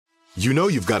You know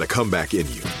you've got a comeback in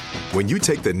you. When you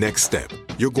take the next step,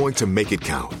 you're going to make it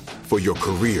count for your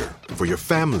career, for your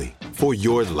family, for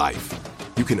your life.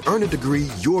 You can earn a degree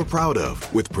you're proud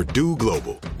of with Purdue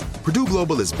Global. Purdue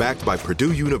Global is backed by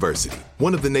Purdue University,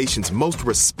 one of the nation's most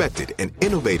respected and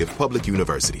innovative public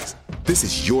universities. This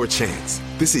is your chance.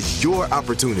 This is your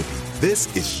opportunity.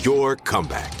 This is your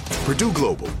comeback. Purdue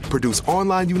Global, Purdue's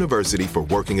online university for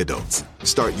working adults.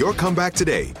 Start your comeback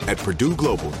today at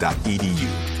purdueglobal.edu.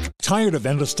 Tired of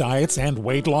endless diets and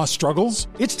weight loss struggles?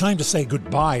 It's time to say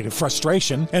goodbye to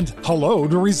frustration and hello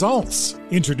to results.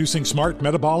 Introducing Smart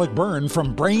Metabolic Burn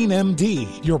from Brain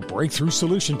MD, your breakthrough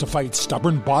solution to fight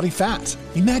stubborn body fat.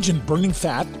 Imagine burning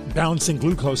fat, balancing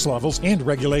glucose levels, and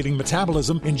regulating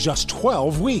metabolism in just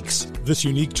 12 weeks. This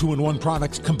unique 2-in-1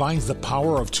 product combines the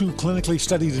power of 2 clinically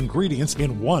studied ingredients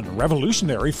in one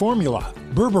revolutionary formula.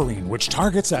 Berberine, which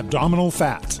targets abdominal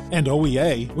fat, and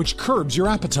OEA, which curbs your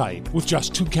appetite. With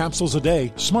just 2 capsules a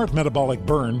day, Smart Metabolic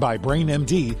Burn by Brain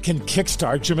MD can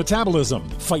kickstart your metabolism,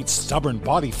 fight stubborn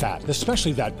body fat,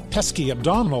 especially that pesky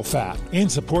abdominal fat,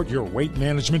 and support your weight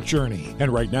management journey.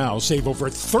 And right now, save over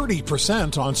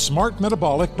 30% on Smart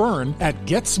Metabolic Burn at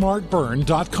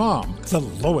GetSmartBurn.com. The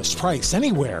lowest price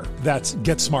anywhere. That's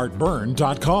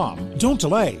GetSmartBurn.com. Don't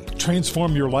delay.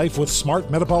 Transform your life with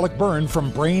Smart Metabolic Burn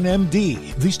from Brain MD.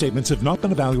 These statements have not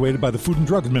been evaluated by the Food and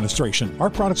Drug Administration.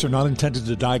 Our products are not intended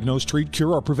to diagnose, treat,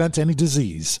 cure, or prevent any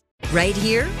disease. Right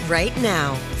here, right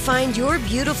now. Find your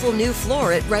beautiful new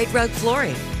floor at Right Rug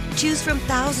Flooring. Choose from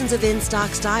thousands of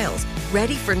in-stock styles,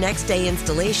 ready for next day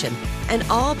installation, and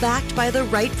all backed by the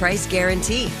right price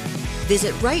guarantee.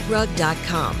 Visit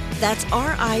rightrug.com. That's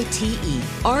RITERUG.com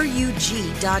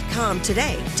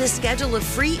today to schedule a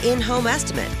free in-home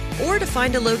estimate or to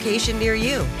find a location near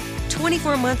you.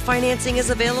 24-month financing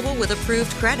is available with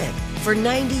approved credit. For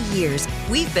 90 years,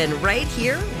 we've been right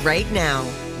here, right now.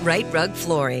 Right Rug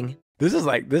Flooring. This is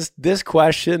like this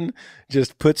question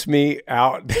just puts me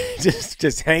out,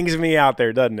 just hangs me out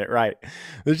there, doesn't it? Right.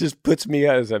 This just puts me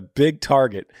as a big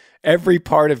target. Every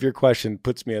part of your question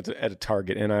puts me at a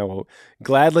target, and I will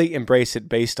gladly embrace it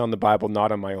based on the Bible,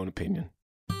 not on my own opinion.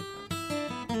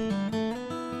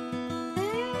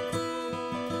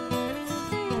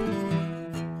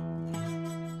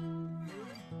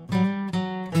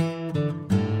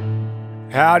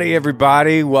 Howdy,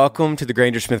 everybody. Welcome to the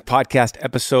Granger Smith Podcast,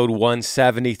 episode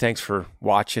 170. Thanks for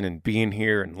watching and being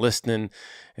here and listening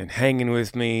and hanging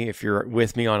with me. If you're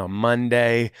with me on a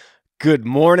Monday, good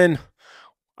morning.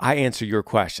 I answer your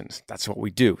questions. That's what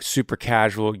we do. Super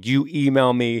casual. You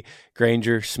email me,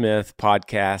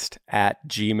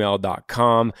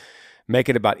 grangersmithpodcast@gmail.com. Make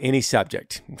it about any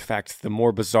subject. In fact, the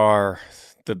more bizarre,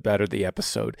 the better the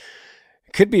episode.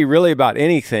 Could be really about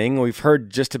anything. We've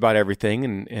heard just about everything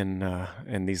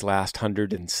in these last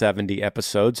 170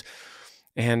 episodes,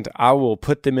 and I will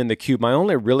put them in the queue. My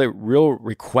only real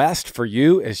request for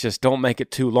you is just don't make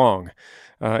it too long.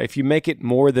 If you make it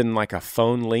more than like a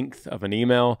phone length of an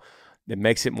email, it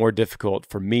makes it more difficult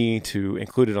for me to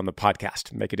include it on the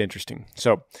podcast, make it interesting.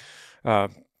 So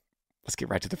let's get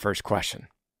right to the first question.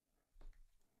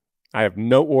 I have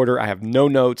no order. I have no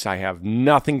notes. I have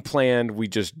nothing planned. We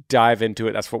just dive into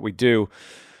it. That's what we do.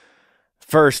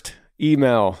 First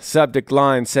email, subject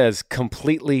line says,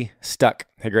 completely stuck.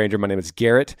 Hey, Granger, my name is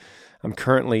Garrett. I'm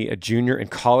currently a junior in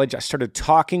college. I started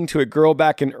talking to a girl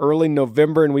back in early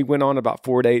November, and we went on about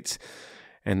 4 dates,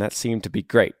 and that seemed to be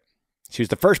great. She was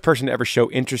the first person to ever show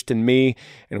interest in me,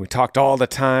 and we talked all the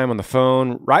time on the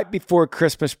phone. Right before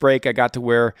Christmas break, I got to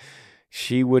where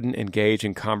she wouldn't engage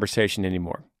in conversation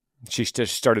anymore. She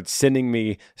just started sending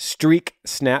me streak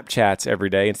Snapchats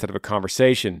every day instead of a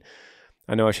conversation.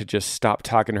 I know I should just stop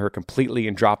talking to her completely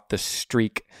and drop the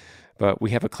streak, but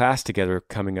we have a class together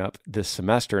coming up this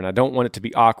semester, and I don't want it to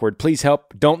be awkward. Please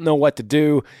help. Don't know what to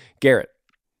do. Garrett,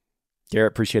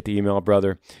 appreciate the email,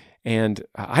 brother. And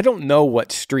I don't know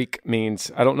what streak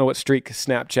means. I don't know what streak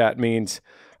Snapchat means.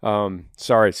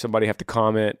 Sorry, somebody have to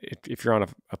comment. If you're on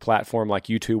a platform like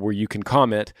YouTube where you can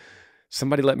comment,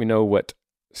 somebody let me know what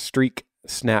streak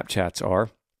Snapchats are.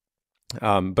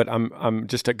 But I'm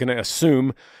just going to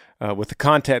assume with the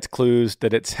context clues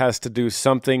that it has to do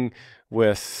something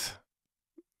with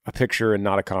a picture and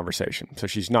not a conversation. So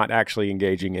she's not actually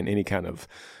engaging in any kind of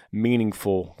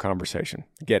meaningful conversation.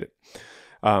 Get it?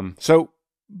 So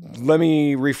let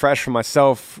me refresh for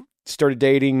myself. Started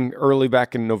dating early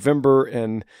back in November,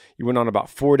 and you went on about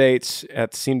 4 dates.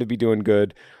 That seemed to be doing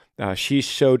good. She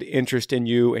showed interest in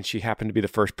you, and she happened to be the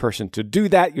first person to do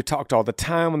that. You talked all the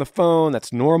time on the phone.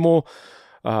 That's normal.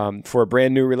 For a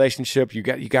brand new relationship, you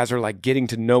guys are like getting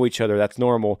to know each other. That's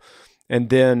normal. And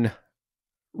then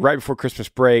right before Christmas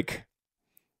break,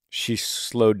 she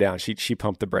slowed down. She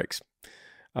pumped the brakes.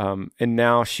 And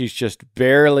now she's just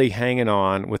barely hanging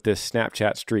on with this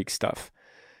Snapchat streak stuff.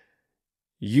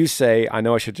 You say, I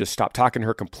know I should just stop talking to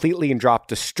her completely and drop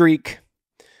the streak,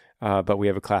 but we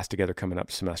have a class together coming up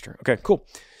semester. Okay, cool.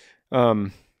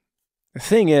 The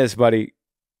thing is, buddy,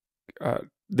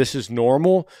 this is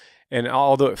normal. And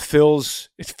although it feels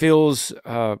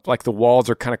like the walls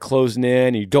are kind of closing in,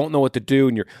 and you don't know what to do,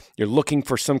 and you're looking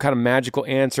for some kind of magical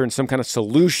answer and some kind of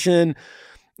solution.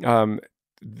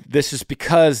 This is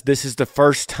because this is the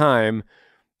first time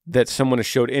that someone has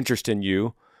showed interest in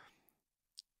you.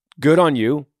 Good on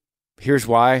you. Here's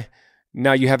why.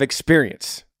 Now you have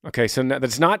experience. Okay, so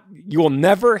that's not, you will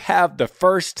never have the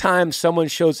first time someone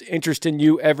shows interest in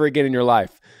you ever again in your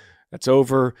life. That's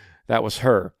over. That was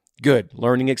her. Good.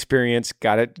 Learning experience.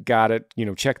 Got it.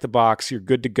 Check the box. You're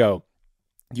good to go.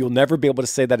 You'll never be able to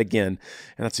say that again,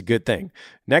 and that's a good thing.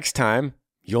 Next time,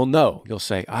 you'll know. You'll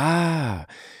say,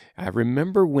 I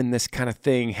remember when this kind of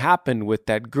thing happened with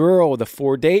that girl, the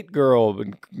 4-date girl,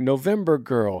 November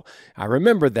girl. I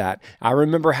remember that. I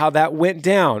remember how that went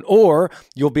down. Or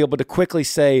you'll be able to quickly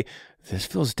say, this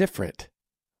feels different.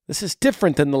 This is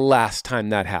different than the last time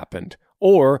that happened.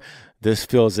 Or this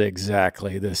feels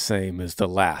exactly the same as the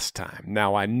last time.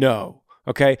 Now I know.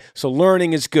 Okay? So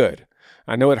learning is good.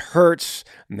 I know it hurts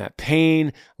and that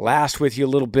pain lasts with you a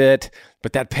little bit,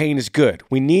 but that pain is good.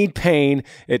 We need pain.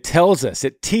 It tells us,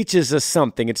 it teaches us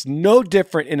something. It's no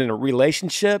different in a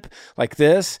relationship like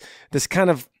this. This kind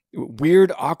of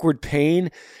weird, awkward pain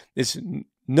is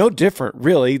no different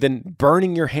really than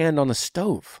burning your hand on a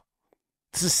stove.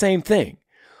 It's the same thing.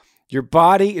 Your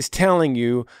body is telling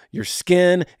you, your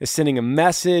skin is sending a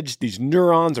message. These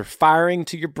neurons are firing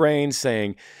to your brain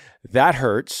saying, that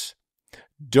hurts.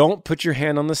 Don't put your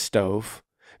hand on the stove,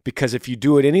 because if you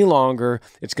do it any longer,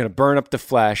 it's going to burn up the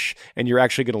flesh, and you're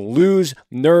actually going to lose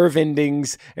nerve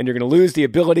endings, and you're going to lose the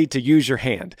ability to use your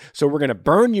hand. So we're going to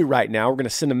burn you right now. We're going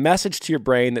to send a message to your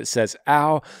brain that says,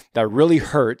 ow, that really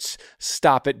hurts.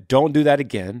 Stop it. Don't do that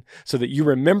again, so that you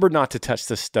remember not to touch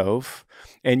the stove,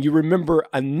 and you remember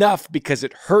enough because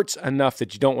it hurts enough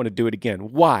that you don't want to do it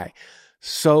again. Why?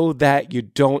 So that you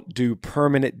don't do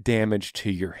permanent damage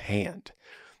to your hand.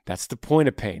 That's the point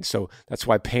of pain. So that's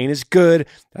why pain is good.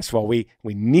 That's why we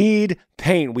need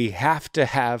pain. We have to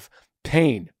have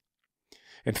pain.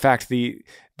 In fact,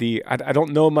 I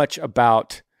don't know much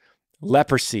about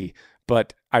leprosy,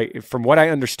 but from what I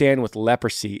understand with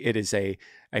leprosy, it is a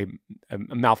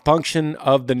malfunction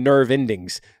of the nerve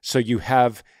endings. So you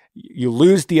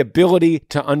lose the ability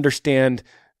to understand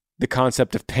the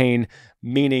concept of pain,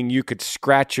 meaning you could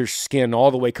scratch your skin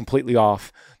all the way completely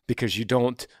off because you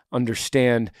don't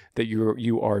understand that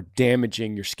you are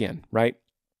damaging your skin, right?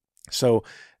 So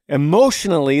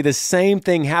emotionally, the same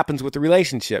thing happens with the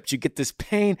relationships. You get this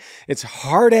pain, it's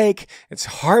heartache, it's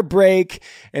heartbreak,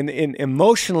 and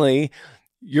emotionally,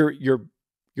 your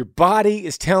body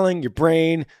is telling your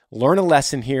brain, learn a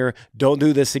lesson here, don't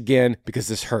do this again because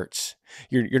this hurts.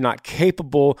 You're not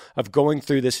capable of going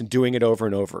through this and doing it over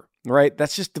and over, right?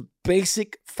 That's just the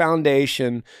basic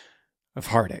foundation of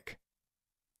heartache.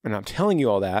 And I'm telling you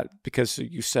all that because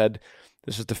you said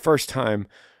this is the first time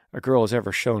a girl has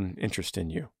ever shown interest in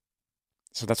you.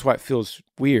 So that's why it feels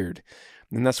weird.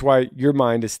 And that's why your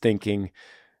mind is thinking,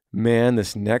 man,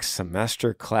 this next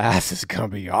semester class is going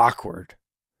to be awkward.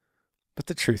 But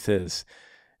the truth is,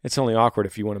 it's only awkward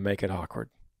if you want to make it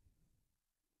awkward.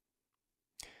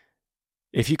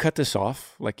 If you cut this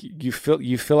off, like you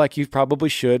feel like you probably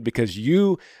should, because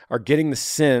you are getting the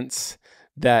sense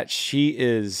that she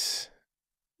is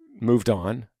moved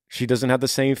on. She doesn't have the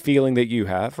same feeling that you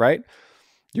have, right?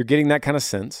 You're getting that kind of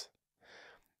sense.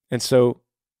 And so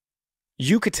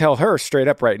you could tell her straight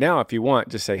up right now if you want,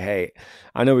 just say, hey,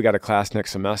 I know we got a class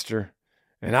next semester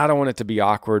and I don't want it to be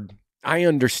awkward. I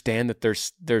understand that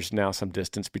there's now some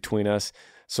distance between us.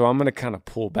 So I'm going to kind of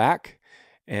pull back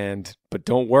but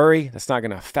don't worry, that's not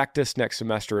going to affect us next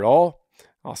semester at all.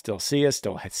 I'll still see us,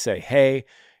 still say, hey,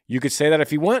 you could say that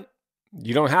if you want.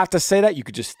 You don't have to say that. You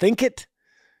could just think it.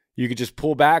 You could just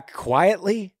pull back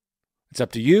quietly. It's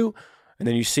up to you. And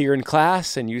then you see her in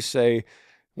class and you say,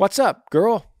 what's up,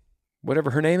 girl?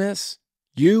 Whatever her name is.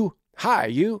 You. Hi,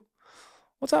 you.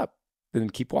 What's up? And then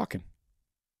keep walking.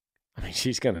 I mean,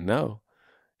 she's going to know.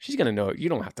 She's going to know it. You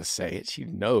don't have to say it. She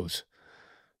knows.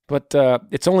 But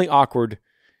it's only awkward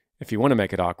if you want to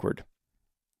make it awkward.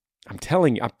 I'm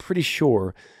telling you, I'm pretty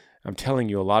sure I'm telling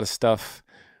you a lot of stuff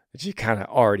that you kind of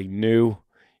already knew.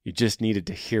 You just needed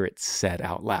to hear it said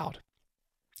out loud.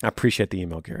 I appreciate the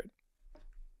email, Garrett.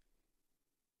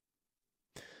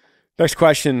 Next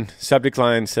question, subject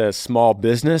line says small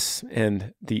business,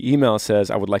 and the email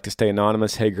says, I would like to stay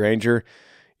anonymous. Hey, Granger,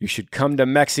 you should come to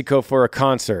Mexico for a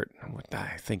concert.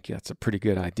 I think that's a pretty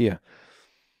good idea.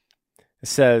 It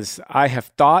says, I have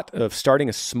thought of starting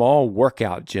a small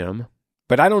workout gym,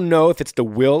 but I don't know if it's the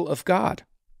will of God.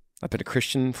 I've been a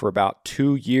Christian for about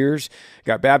 2 years,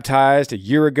 got baptized a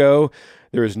year ago.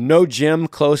 There is no gym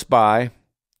close by,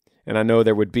 and I know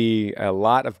there would be a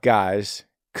lot of guys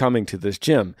coming to this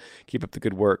gym. Keep up the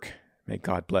good work. May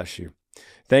God bless you.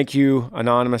 Thank you,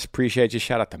 Anonymous. Appreciate you.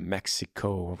 Shout out to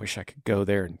Mexico. I wish I could go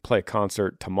there and play a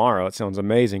concert tomorrow. It sounds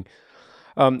amazing.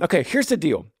 Okay, here's the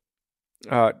deal.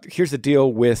 Here's the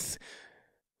deal with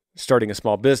starting a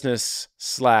small business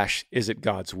 / is it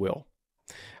God's will?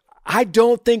 I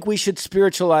don't think we should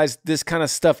spiritualize this kind of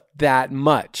stuff that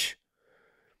much.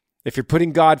 If you're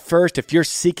putting God first, if you're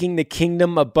seeking the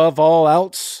kingdom above all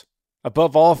else,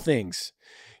 above all things,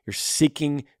 you're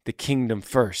seeking the kingdom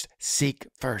first. Seek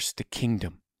first the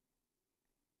kingdom,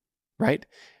 right?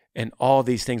 And all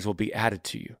these things will be added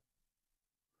to you.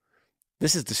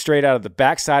 This is straight out of the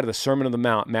backside of the Sermon on the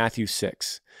Mount, Matthew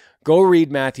 6. Go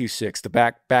read Matthew 6, the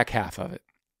back half of it.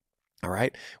 All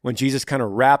right? When Jesus kind of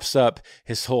wraps up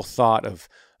his whole thought of,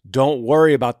 don't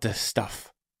worry about this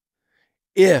stuff.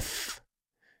 If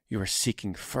you are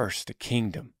seeking first the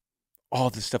kingdom, all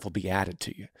this stuff will be added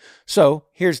to you. So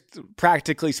here's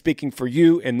practically speaking for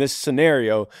you in this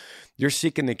scenario, you're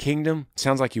seeking the kingdom.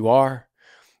 Sounds like you are.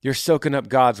 You're soaking up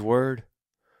God's word.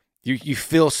 You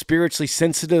feel spiritually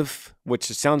sensitive,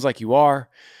 which it sounds like you are.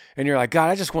 And you're like, God,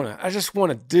 I just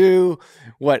want to do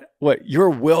what your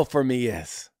will for me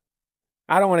is.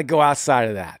 I don't want to go outside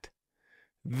of that.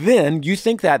 Then you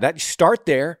think that you start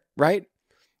there, right?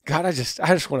 God, I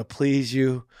just want to please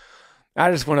you. I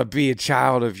just want to be a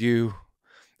child of you.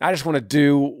 I just want to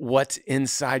do what's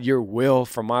inside your will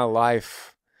for my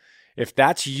life. If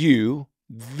that's you,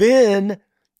 then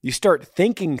you start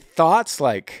thinking thoughts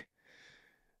like,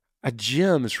 a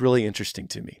gym is really interesting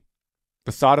to me.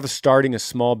 The thought of starting a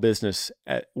small business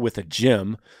with a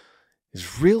gym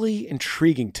is really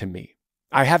intriguing to me.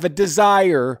 I have a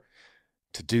desire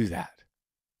to do that.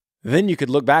 Then you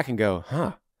could look back and go,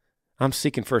 I'm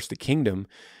seeking first the kingdom.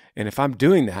 And if I'm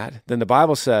doing that, then the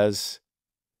Bible says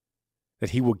that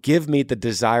he will give me the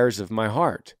desires of my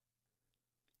heart.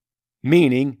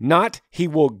 Meaning, not he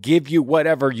will give you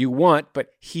whatever you want, but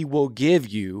he will give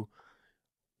you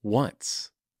wants.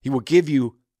 He will give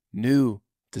you new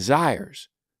desires.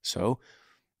 So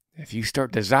if you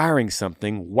start desiring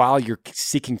something while you're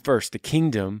seeking first the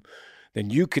kingdom,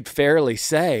 then you could fairly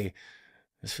say,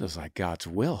 this feels like God's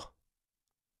will.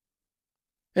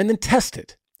 And then test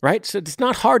it, right? So it's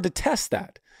not hard to test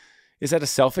that. Is that a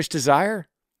selfish desire?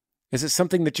 Is it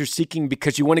something that you're seeking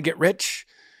because you want to get rich?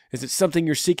 Is it something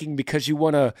you're seeking because you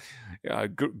want to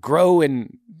grow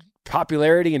in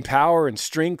popularity and power and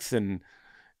strength and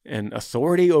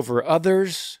authority over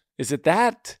others? Is it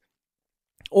that?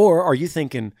 Or are you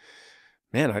thinking,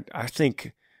 man, I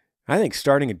think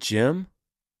starting a gym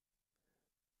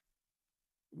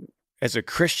as a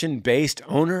Christian-based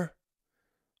owner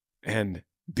and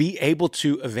be able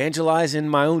to evangelize in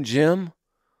my own gym,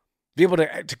 be able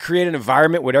to create an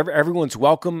environment where everyone's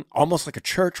welcome, almost like a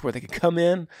church where they could come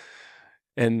in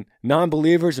and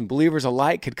non-believers and believers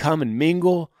alike could come and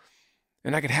mingle,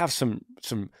 and I could have some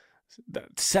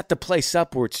set the place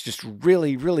up where it's just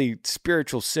really, really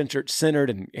spiritual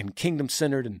centered and kingdom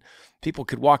centered, and people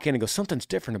could walk in and go, something's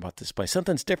different about this place.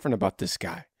 Something's different about this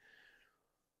guy.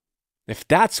 If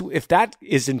that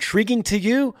is intriguing to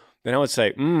you, then I would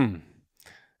say,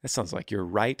 that sounds like you're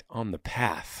right on the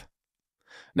path.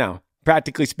 Now,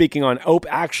 practically speaking, on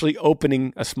actually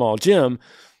opening a small gym,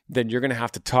 then you're going to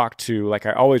have to talk to, like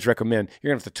I always recommend, you're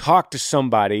going to have to talk to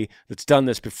somebody that's done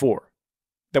this before.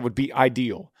 That would be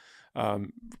ideal.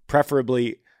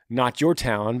 Preferably not your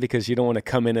town, because you don't want to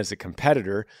come in as a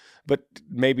competitor, but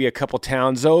maybe a couple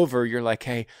towns over, you're like,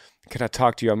 hey, can I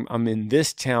talk to you? I'm in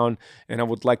this town and I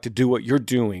would like to do what you're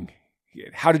doing.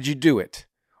 How did you do it?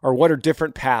 Or what are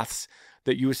different paths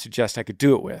that you would suggest I could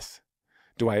do it with?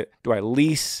 Do I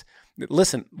lease?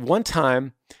 Listen, one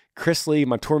time, Chris Lee,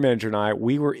 my tour manager, and I,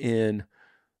 we were in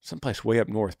someplace way up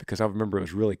north because I remember it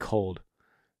was really cold.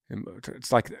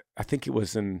 It's like, I think it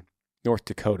was in North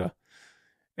Dakota.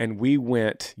 And we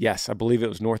went, yes, I believe it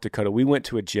was North Dakota. We went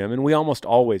to a gym, and we almost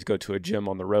always go to a gym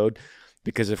on the road,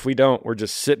 because if we don't, we're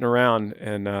just sitting around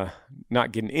and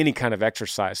not getting any kind of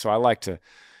exercise. So I like to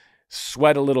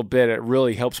sweat a little bit. It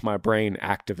really helps my brain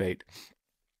activate.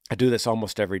 I do this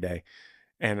almost every day.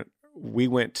 And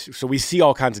so we see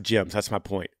all kinds of gyms. That's my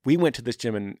point. We went to this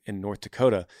gym in North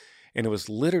Dakota, and it was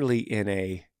literally in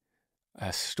a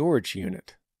a storage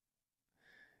unit.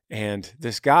 And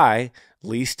this guy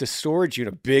leased a storage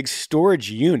unit, a big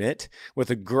storage unit with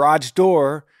a garage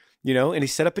door, and he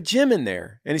set up a gym in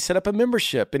there, and he set up a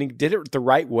membership, and he did it the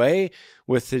right way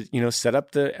with the, set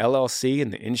up the LLC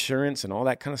and the insurance and all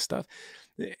that kind of stuff.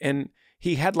 And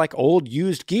he had like old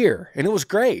used gear, and it was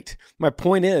great. My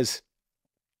point is,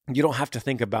 you don't have to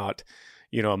think about,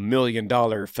 $1 million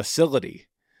facility,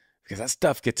 because that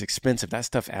stuff gets expensive. That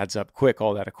stuff adds up quick,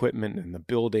 all that equipment and the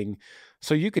building.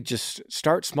 So you could just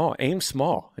start small, aim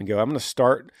small, and go, I'm going to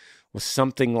start with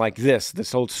something like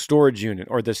this old storage unit,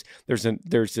 or there's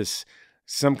this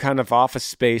some kind of office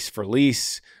space for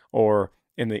lease, or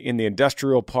in the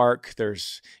industrial park,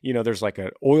 there's like an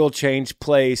oil change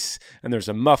place, and there's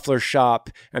a muffler shop,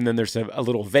 and then there's a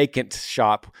little vacant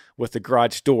shop with a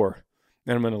garage door.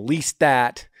 And I'm going to lease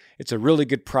that. It's a really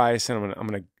good price, and I'm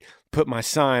going to put my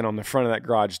sign on the front of that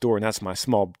garage door, and that's my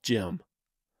small gym.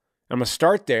 I'm going to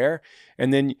start there,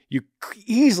 and then you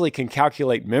easily can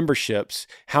calculate memberships,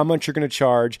 how much you're going to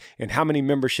charge, and how many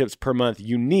memberships per month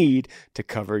you need to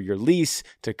cover your lease,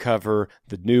 to cover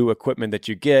the new equipment that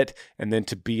you get, and then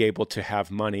to be able to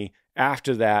have money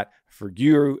after that for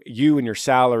you and your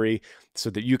salary so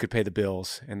that you could pay the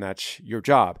bills, and that's your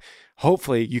job.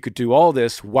 Hopefully, you could do all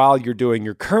this while you're doing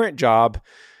your current job,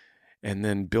 and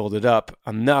then build it up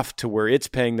enough to where it's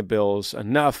paying the bills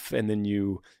enough, and then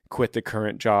you quit the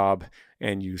current job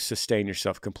and you sustain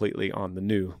yourself completely on the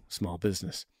new small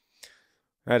business.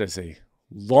 That is a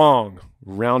long,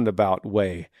 roundabout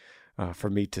way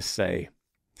for me to say,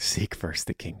 seek first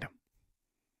the kingdom,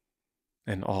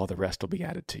 and all the rest will be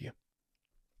added to you.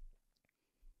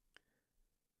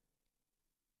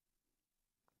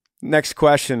 Next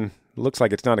question, looks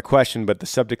like it's not a question, but the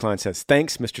subject line says,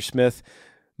 thanks, Mr. Smith.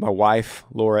 My wife,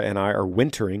 Laura, and I are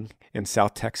wintering in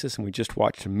South Texas, and we just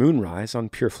watched Moonrise on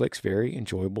PureFlix. Very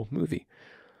enjoyable movie.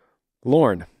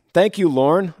 Lauren. Thank you,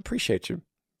 Lauren. Appreciate you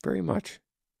very much.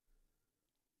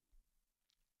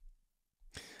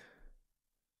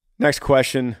 Next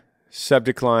question.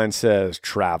 Subject line says,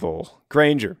 travel.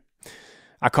 Granger.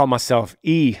 I call myself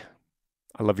E.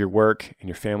 I love your work and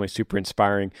your family. Super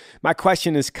inspiring. My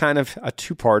question is kind of a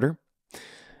two-parter.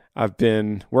 I've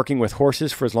been working with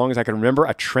horses for as long as I can remember.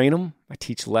 I train them. I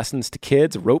teach lessons to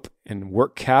kids, rope and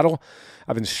work cattle.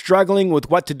 I've been struggling with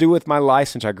what to do with my life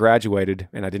since I graduated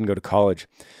and I didn't go to college.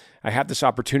 I have this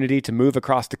opportunity to move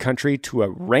across the country to a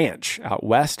ranch out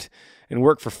west and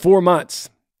work for 4 months.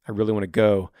 I really want to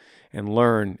go and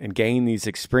learn and gain these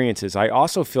experiences. I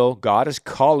also feel God is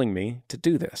calling me to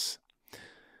do this,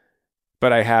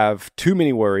 but I have too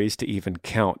many worries to even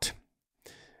count.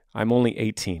 I'm only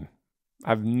 18.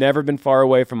 I've never been far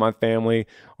away from my family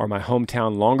or my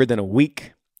hometown longer than a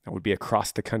week. I would be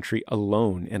across the country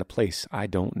alone in a place I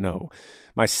don't know.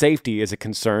 My safety is a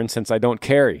concern since I don't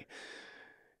carry.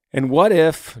 And what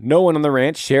if no one on the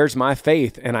ranch shares my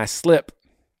faith and I slip?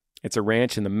 It's a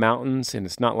ranch in the mountains, and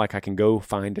it's not like I can go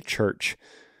find a church.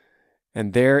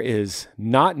 And there is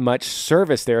not much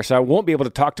service there, so I won't be able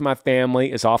to talk to my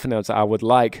family as often as I would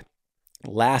like.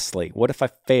 Lastly, what if I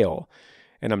fail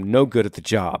and I'm no good at the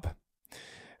job?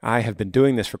 I have been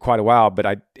doing this for quite a while, but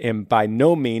I am by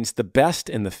no means the best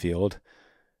in the field.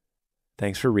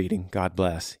 Thanks for reading. God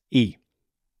bless. E.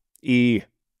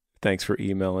 Thanks for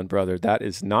emailing, brother. That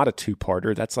is not a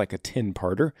two-parter. That's like a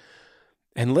 10-parter.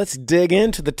 And let's dig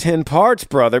into the 10 parts,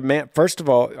 brother. Man, first of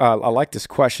all, I like this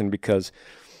question because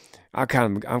I'm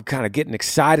kind of getting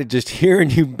excited just hearing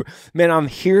you. Man, I'm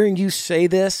hearing you say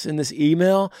this in this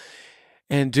email,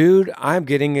 and dude, I'm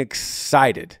getting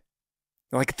excited.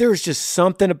 Like there's just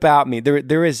something about me.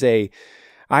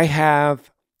 I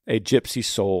have a gypsy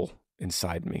soul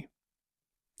inside me.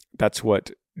 That's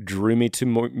what drew me to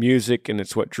music, and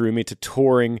it's what drew me to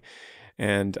touring.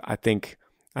 And I think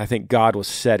God was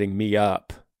setting me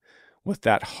up with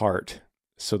that heart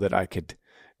so that I could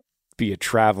be a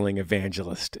traveling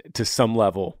evangelist to some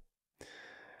level.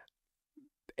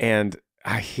 And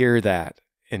I hear that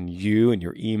in you and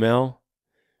your email,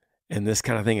 and this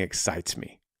kind of thing excites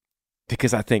me.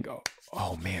 Because I think,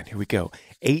 oh man, here we go.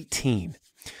 18,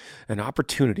 an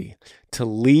opportunity to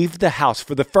leave the house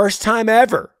for the first time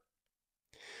ever,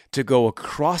 to go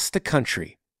across the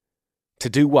country, to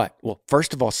do what? Well,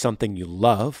 first of all, something you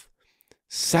love.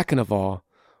 Second of all,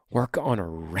 work on a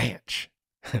ranch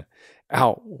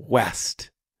out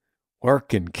west,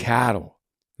 working cattle.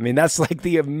 I mean, that's like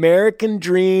the American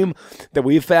dream that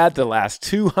we've had the last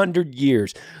 200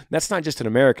 years. That's not just an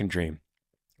American dream.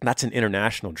 That's an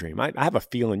international dream. I have a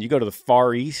feeling you go to the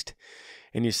Far East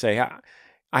and you say,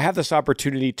 I have this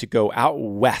opportunity to go out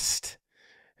west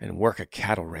and work a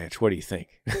cattle ranch. What do you think?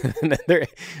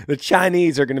 The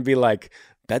Chinese are going to be like,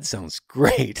 that sounds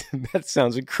great. That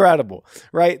sounds incredible,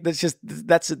 right?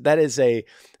 That is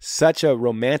such a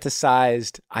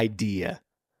romanticized idea.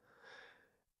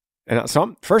 And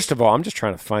so first of all, I'm just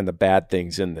trying to find the bad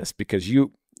things in this, because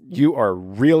you are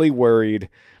really worried.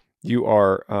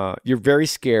 You're very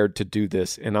scared to do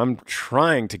this. And I'm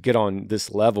trying to get on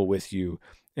this level with you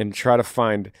and try to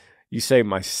find, you say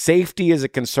my safety is a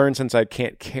concern since I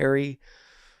can't carry.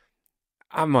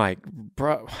 I'm like,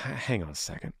 bro, hang on a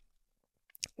second.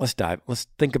 Let's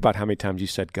think about how many times you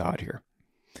said God here.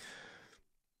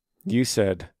 You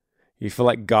said you feel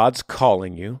like God's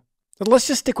calling you. Let's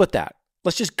just stick with that.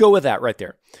 Let's just go with that right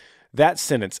there. That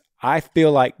sentence, I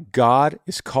feel like God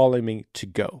is calling me to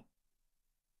go.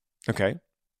 Okay.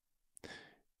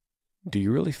 Do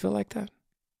you really feel like that?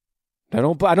 I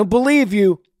don't believe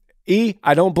you.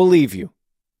 I don't believe you.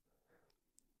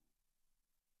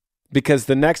 Because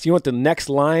you know what the next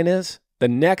line is? The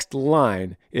next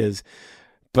line is,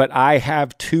 but I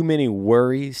have too many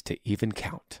worries to even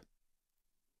count.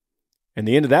 And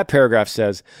the end of that paragraph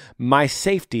says, my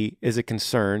safety is a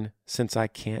concern since I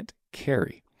can't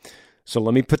carry. So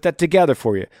let me put that together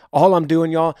for you. All I'm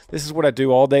doing, y'all, this is what I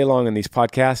do all day long in these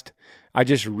podcasts. I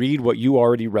just read what you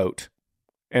already wrote,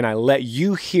 and I let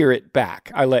you hear it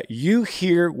back. I let you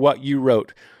hear what you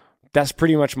wrote. That's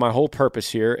pretty much my whole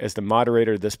purpose here as the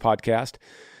moderator of this podcast.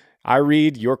 I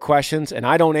read your questions, and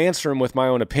I don't answer them with my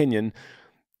own opinion.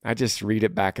 I just read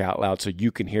it back out loud so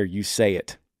you can hear you say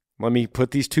it. Let me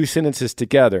put these two sentences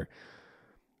together.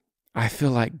 I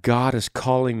feel like God is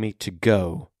calling me to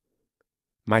go.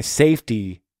 My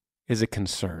safety is a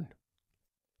concern.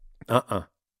 It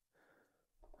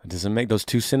doesn't make, those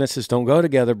two sentences don't go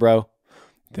together, bro.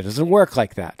 That doesn't work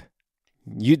like that.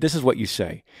 This is what you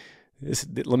say.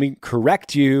 Let me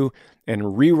correct you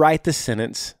and rewrite the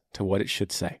sentence to what it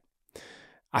should say.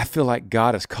 I feel like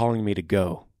God is calling me to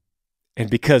go. And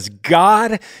because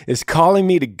God is calling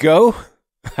me to go,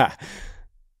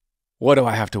 what do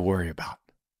I have to worry about?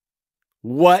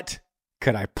 What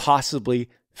could I possibly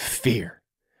fear?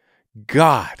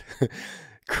 God,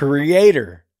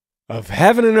 creator of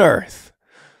heaven and earth,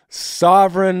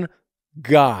 sovereign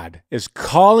God, is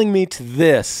calling me to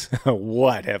this.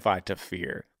 What have I to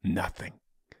fear? Nothing.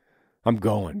 I'm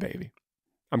going, baby.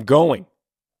 I'm going.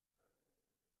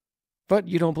 But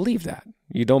you don't believe that.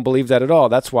 You don't believe that at all.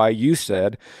 That's why you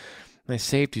said, my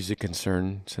safety is a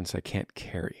concern since I can't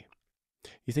carry.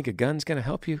 You think a gun's going to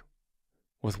help you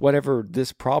with whatever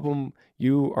this problem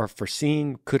you are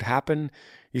foreseeing could happen?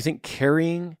 You think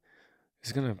carrying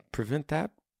is going to prevent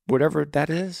that, whatever that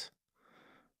is?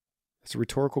 That's a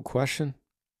rhetorical question.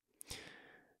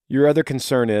 Your other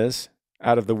concern is,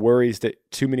 out of the worries, that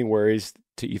too many worries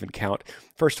to even count.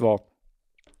 First of all,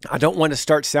 I don't want to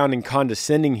start sounding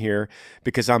condescending here,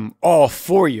 because I'm all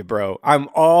for you, bro. I'm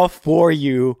all for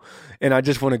you. And I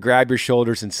just want to grab your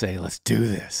shoulders and say, let's do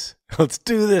this. Let's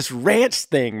do this ranch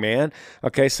thing, man.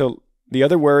 Okay, so the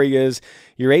other worry is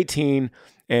you're 18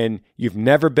 and you've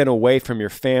never been away from your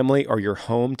family or your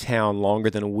hometown longer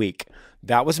than a week.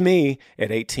 That was me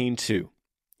at 18 too.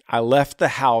 I left the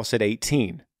house at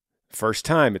 18. First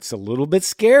time, it's a little bit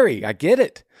scary. I get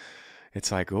it.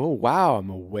 It's like, oh, wow, I'm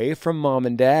away from mom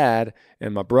and dad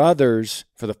and my brothers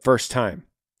for the first time.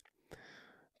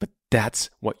 But that's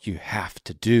what you have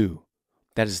to do.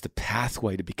 That is the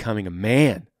pathway to becoming a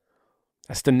man.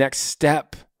 That's the next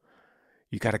step.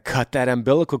 You got to cut that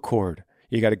umbilical cord.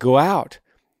 You got to go out.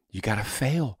 You got to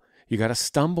fail. You got to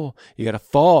stumble. You got to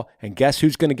fall. And guess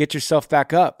who's going to get yourself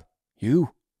back up?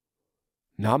 You.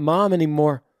 Not mom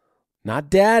anymore. Not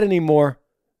dad anymore.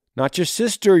 Not your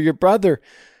sister or your brother.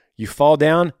 You fall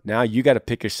down, now you got to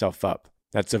pick yourself up.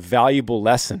 That's a valuable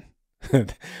lesson.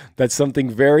 That's something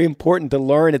very important to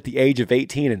learn at the age of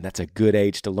 18, and that's a good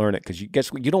age to learn it, because you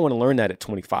don't want to learn that at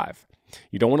 25.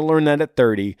 You don't want to learn that at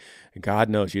 30, and God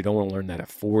knows you don't want to learn that at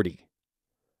 40.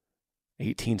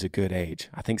 18 is a good age.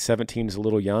 I think 17 is a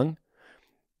little young.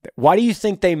 Why do you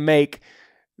think they make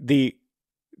the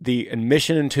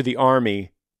admission into the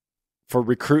Army for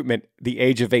recruitment the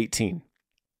age of 18?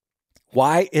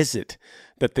 Why is it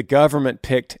that the government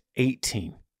picked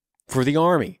 18 for the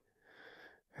Army?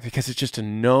 Because it's just a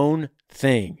known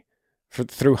thing.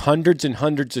 Through hundreds and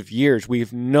hundreds of years,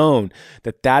 we've known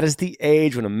that is the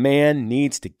age when a man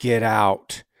needs to get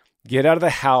out of the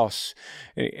house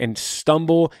and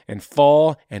stumble and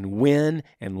fall and win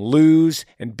and lose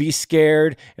and be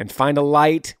scared and find a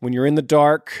light when you're in the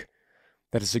dark.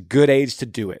 That is a good age to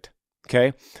do it.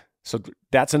 Okay? So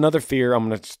that's another fear I'm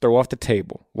going to throw off the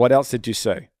table. What else did you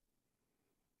say?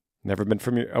 Never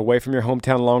been away from your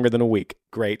hometown longer than a week.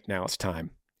 Great, now it's time.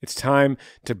 It's time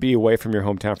to be away from your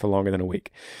hometown for longer than a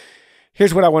week.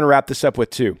 Here's what I want to wrap this up with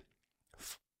too.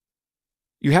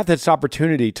 You have this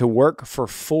opportunity to work for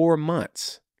 4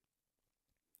 months.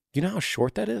 You know how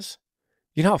short that is?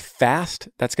 You know how fast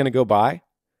that's going to go by?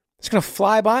 It's going to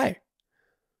fly by.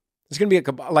 It's going to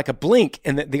be like a blink,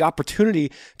 and the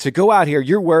opportunity to go out here,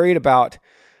 you're worried about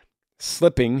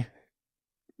slipping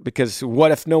because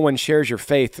what if no one shares your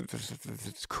faith?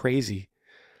 It's crazy.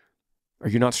 Are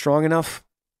you not strong enough?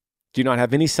 Do you not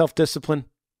have any self-discipline?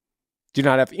 Do you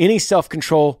not have any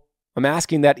self-control? I'm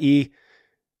asking that, E.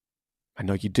 I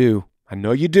know you do. I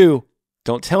know you do.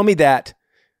 Don't tell me that.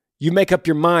 You make up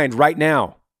your mind right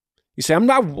now. You say,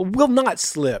 will not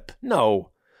slip.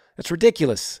 No, that's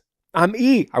ridiculous. I'm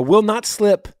E. I will not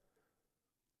slip.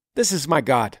 This is my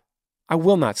God. I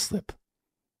will not slip.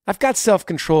 I've got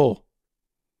self-control.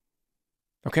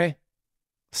 Okay?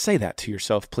 Say that to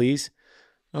yourself, please.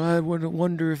 I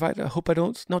wonder if I hope I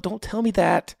don't. No, don't tell me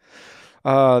that.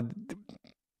 What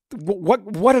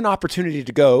an opportunity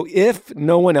to go. If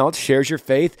no one else shares your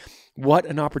faith, what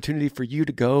an opportunity for you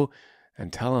to go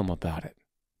and tell them about it.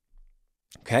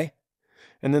 Okay?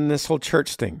 And then this whole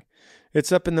church thing.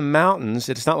 It's up in the mountains.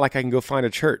 It's not like I can go find a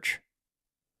church.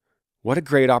 What a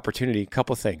great opportunity. A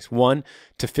couple things. One,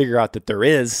 to figure out that there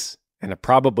is, and it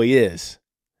probably is.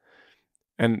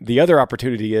 And the other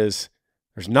opportunity is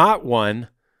there's not one.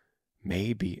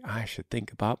 Maybe I should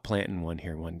think about planting one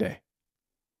here one day.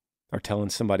 Or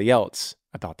telling somebody else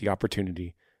about the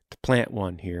opportunity to plant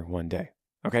one here one day.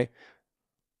 Okay?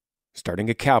 Starting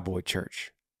a cowboy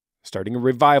church. Starting a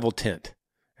revival tent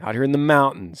out here in the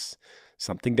mountains.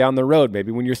 Something down the road.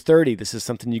 Maybe when you're 30, this is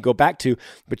something you go back to,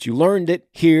 but you learned it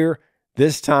here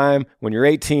this time when you're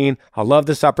 18. I love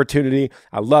this opportunity.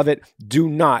 I love it. Do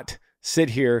not sit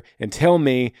here and tell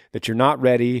me that you're not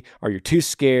ready, or you're too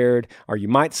scared, or you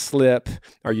might slip,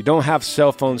 or you don't have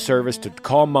cell phone service to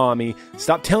call mommy.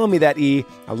 Stop telling me that, E.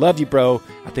 I love you, bro.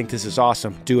 I think this is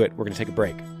awesome. Do it. We're going to take a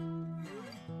break.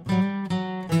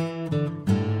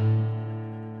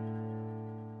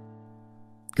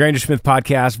 Granger Smith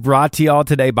Podcast brought to you all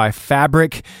today by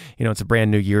Fabric. You know, it's a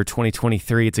brand new year,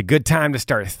 2023. It's a good time to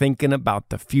start thinking about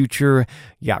the future.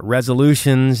 You got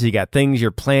resolutions, you got things you're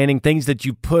planning, things that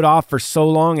you put off for so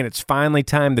long, and it's finally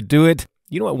time to do it.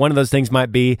 You know what one of those things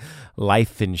might be?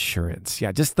 Life insurance.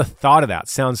 Yeah, just the thought of that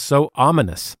sounds so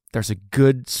ominous. There's a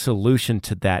good solution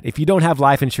to that. If you don't have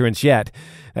life insurance yet,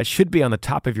 that should be on the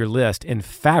top of your list. And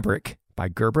Fabric by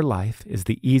Gerber Life is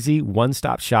the easy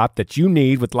one-stop shop that you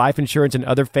need with life insurance and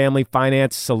other family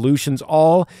finance solutions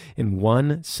all in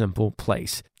one simple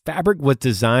place. Fabric was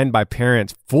designed by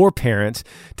parents for parents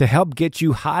to help get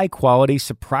you high-quality,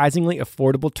 surprisingly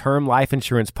affordable term life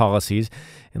insurance policies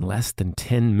in less than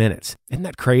 10 minutes. Isn't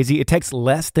that crazy? It takes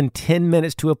less than 10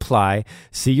 minutes to apply,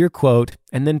 see your quote,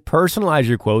 and then personalize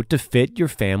your quote to fit your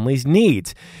family's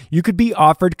needs. You could be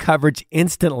offered coverage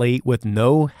instantly with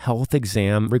no health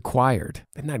exam required.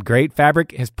 Isn't that great?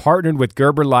 Fabric has partnered with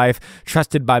Gerber Life,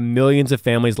 trusted by millions of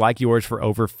families like yours for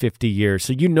over 50 years.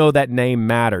 So you know that name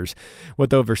matters.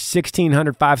 With over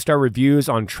 1,600 five-star reviews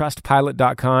on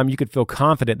TrustPilot.com, you could feel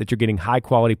confident that you're getting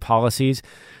high-quality policies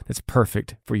that's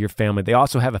perfect for your family. They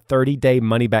also have a 30-day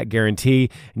money-back guarantee,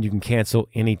 and you can cancel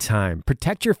anytime.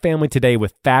 Protect your family today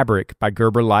with Fabric by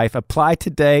Gerber Life. Apply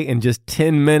today in just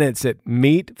 10 minutes at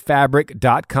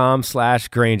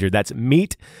meetfabric.com/Granger. That's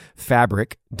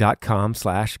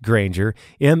meetfabric.com/Granger.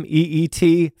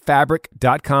 MEET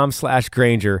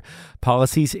fabric.com/Granger.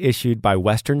 Policies issued by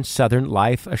Western Southern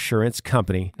Life Assurance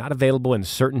Company. Not available in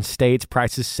certain states.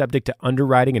 Prices subject to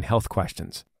underwriting and health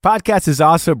questions. Podcast is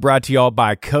also brought to you all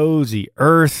by Cozy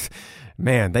Earth.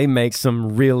 Man, they make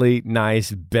some really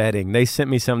nice bedding. They sent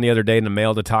me some the other day in the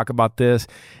mail to talk about this,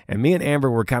 and me and Amber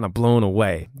were kind of blown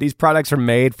away. These products are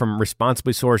made from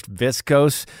responsibly sourced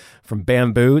viscose from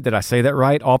bamboo. Did I say that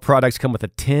right? All products come with a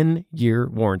 10-year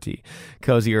warranty.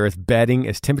 Cozy Earth bedding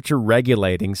is temperature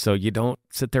regulating, so you don't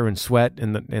sit there and sweat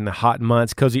in the hot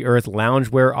months. Cozy Earth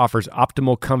loungewear offers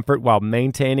optimal comfort while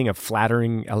maintaining a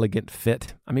flattering, elegant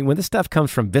fit. I mean, when this stuff comes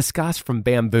from viscose, from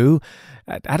bamboo,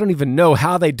 I don't even know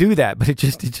how they do that, but it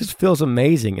just feels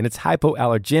amazing. And it's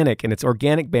hypoallergenic, and it's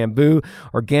organic bamboo,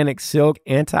 organic silk,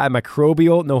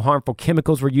 antimicrobial, no harmful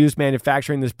chemicals were used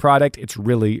manufacturing this product. It's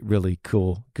really, really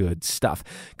cool, good stuff.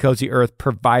 Cozy Earth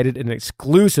provided an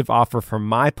exclusive offer for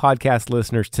my podcast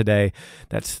listeners today.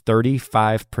 That's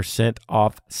 35%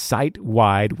 off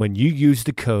site-wide when you use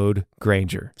the code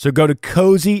Granger. So go to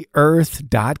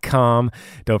CozyEarth.com.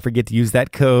 Don't forget to use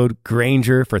that code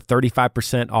Granger for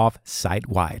 35% off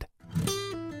site-wide.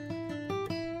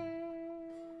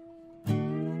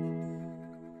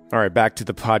 All right, back to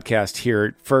the podcast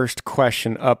here. First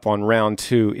question up on round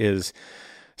 2 is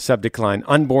subject line,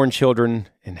 unborn children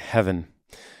in heaven.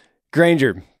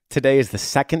 Granger, today is the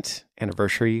 2nd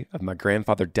anniversary of my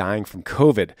grandfather dying from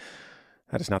COVID.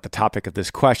 That is not the topic of this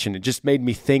question. It just made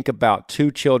me think about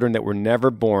 2 children that were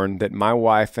never born that my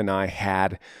wife and I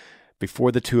had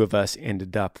before the 2 of us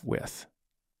ended up with.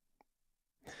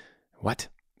 What?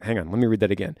 Hang on, let me read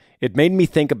that again. It made me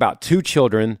think about 2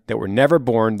 children that were never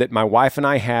born that my wife and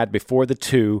I had before the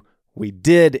 2 we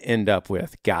did end up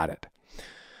with. Got it.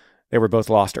 They were both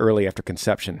lost early after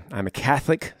conception. I'm a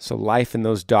Catholic, so life in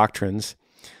those doctrines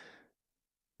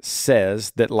says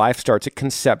that life starts at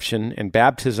conception and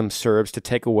baptism serves to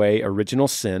take away original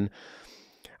sin.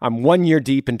 I'm 1 year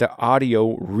deep into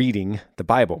audio reading the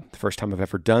Bible, the first time I've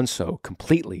ever done so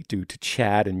completely due to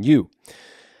Chad and you.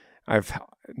 I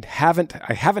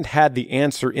haven't had the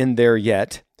answer in there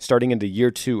yet, starting into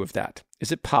year 2 of that.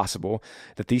 Is it possible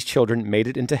that these children made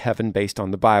it into heaven based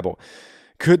on the Bible?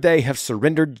 Could they have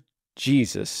surrendered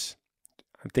Jesus?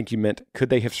 I think you meant, could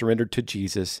they have surrendered to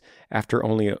Jesus after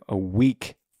only a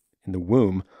week in the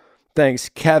womb? Thanks,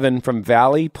 Kevin from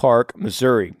Valley Park,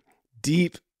 Missouri.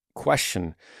 Deep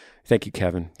question. Thank you,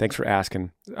 Kevin. Thanks for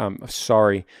asking. I'm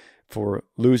sorry for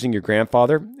losing your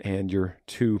grandfather and your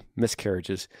 2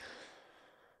 miscarriages.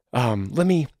 Let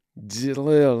me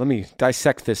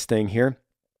dissect this thing here.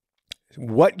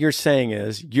 What you're saying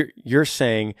is you're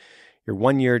saying you're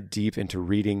 1 year deep into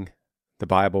reading the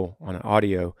Bible on an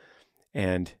audio,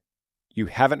 and you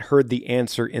haven't heard the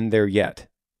answer in there yet.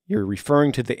 You're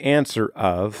referring to the answer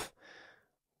of,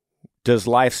 does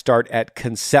life start at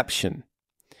conception?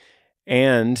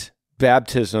 And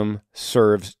baptism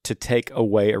serves to take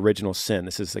away original sin.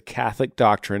 This is the Catholic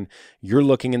doctrine. You're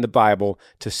looking in the Bible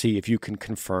to see if you can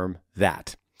confirm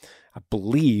that. I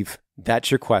believe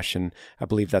that's your question. I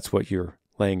believe that's what you're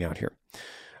laying out here.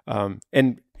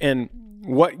 And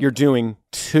what you're doing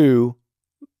too,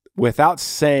 without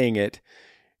saying it,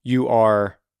 you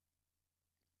are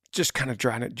just kind of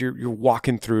trying to, you're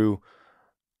walking through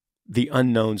the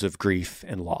unknowns of grief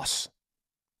and loss.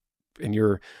 And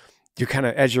you're kind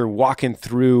of, as you're walking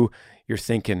through, you're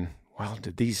thinking, well,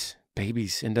 did these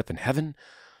babies end up in heaven?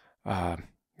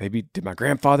 Maybe did my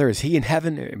grandfather, is he in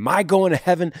heaven? Am I going to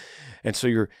heaven? And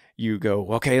so you go,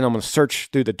 okay, and I'm going to search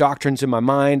through the doctrines in my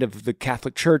mind of the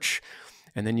Catholic Church.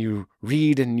 And then you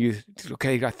read and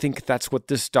okay, I think that's what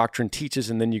this doctrine teaches.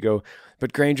 And then you go,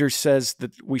 but Granger says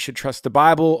that we should trust the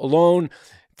Bible alone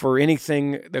for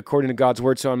anything according to God's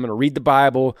word. So I'm going to read the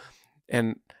Bible,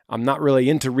 and I'm not really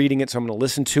into reading it, so I'm going to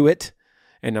listen to it,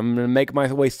 and I'm going to make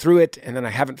my way through it, and then I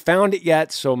haven't found it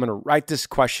yet, so I'm going to write this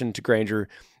question to Granger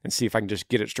and see if I can just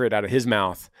get it straight out of his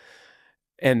mouth.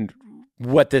 And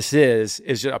what this is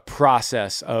a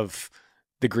process of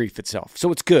the grief itself.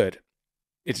 So it's good.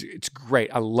 It's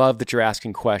great. I love that you're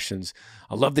asking questions.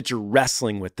 I love that you're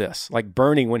wrestling with this. Like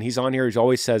Bernie, when he's on here, he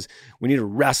always says, we need to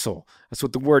wrestle. That's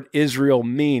what the word Israel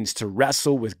means, to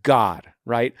wrestle with God,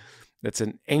 right? That's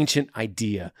an ancient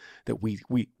idea that we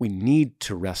need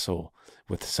to wrestle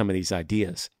with some of these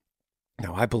ideas.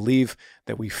 Now, I believe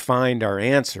that we find our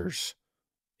answers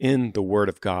in the Word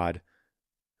of God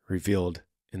revealed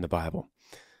in the Bible.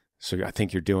 So I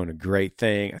think you're doing a great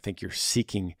thing. I think you're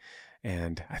seeking,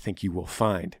 and I think you will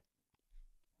find.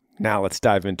 Now let's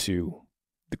dive into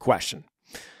the question.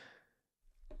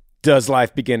 Does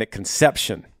life begin at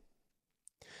conception?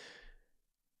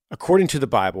 According to the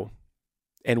Bible,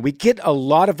 and we get a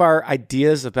lot of our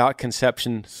ideas about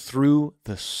conception through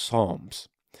the Psalms.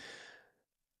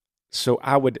 So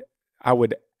I would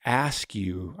ask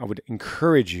you, I would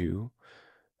encourage you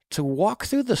to walk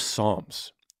through the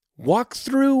Psalms. Walk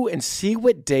through and see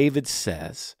what David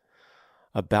says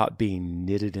about being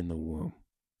knitted in the womb.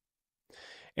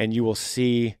 And you'll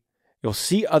see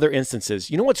other instances.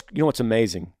 You know what's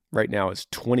amazing right now is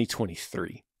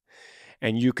 2023.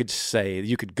 And you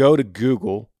could go to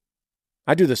Google.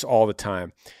 I do this all the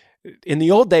time. In the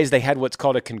old days, they had what's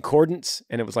called a concordance,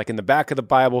 and it was like in the back of the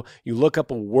Bible, you look up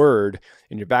a word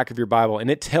in your back of your Bible, and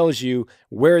it tells you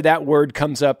where that word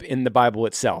comes up in the Bible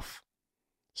itself.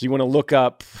 So you want to look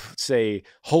up, say,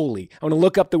 holy. I want to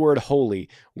look up the word holy.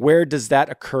 Where does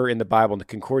that occur in the Bible? And the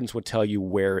concordance will tell you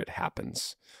where it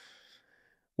happens.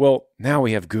 Well, now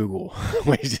we have Google,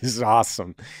 which is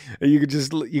awesome. You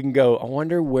can go, I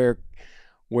wonder where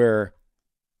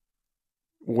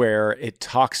it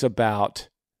talks about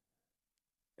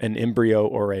an embryo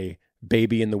or a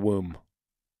baby in the womb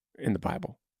in the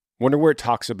Bible. Wonder where it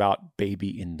talks about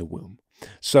baby in the womb.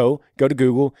 So go to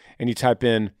Google and you type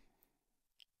in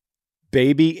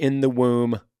baby in the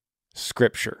womb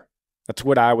scripture. That's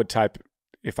what I would type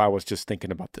if I was just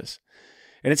thinking about this.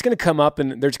 And it's going to come up,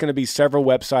 and there's going to be several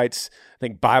websites. I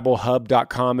think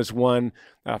BibleHub.com is one.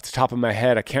 Off the top of my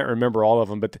head, I can't remember all of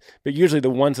them, but usually the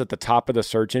ones at the top of the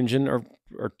search engine are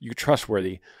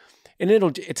trustworthy. And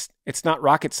it's not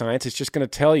rocket science. It's just going to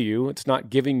tell you. It's not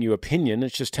giving you opinion.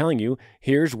 It's just telling you,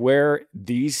 here's where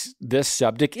this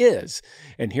subject is,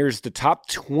 and here's the top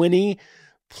 20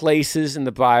 places in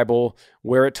the Bible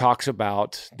where it talks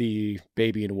about the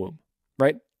baby in the womb,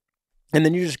 right? And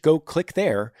then you just go click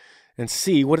there and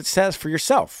see what it says for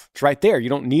yourself. It's right there. You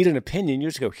don't need an opinion. You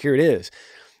just go, here it is.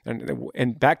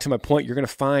 And back to my point, you're going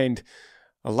to find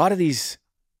a lot of these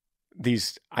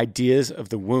ideas of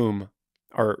the womb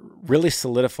are really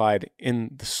solidified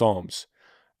in the Psalms.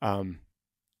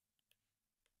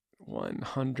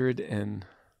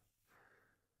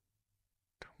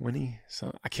 120,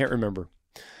 so I can't remember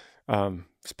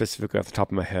specifically off the top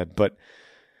of my head, but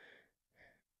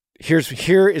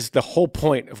here is the whole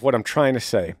point of what I'm trying to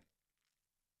say.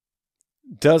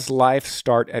 Does life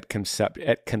start at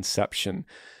conception?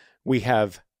 We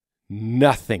have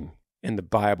nothing in the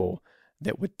Bible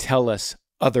that would tell us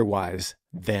otherwise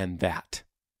than that.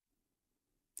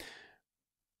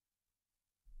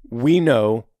 We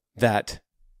know that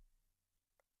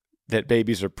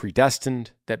babies are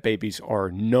predestined, that babies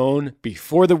are known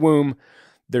before the womb.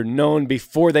 They're known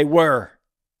before they were.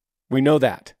 We know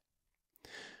that.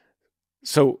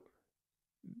 So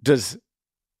does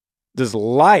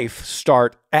life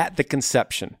start at the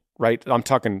conception, right? I'm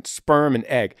talking sperm and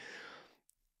egg.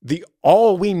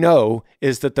 All we know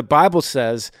is that the Bible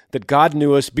says that God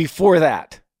knew us before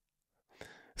that.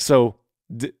 So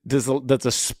does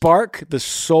the spark, the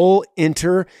soul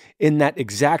enter in that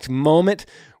exact moment?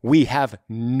 We have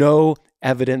no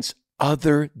evidence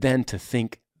other than to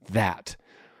think that,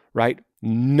 right?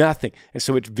 Nothing. And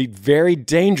so it'd be very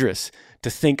dangerous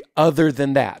to think other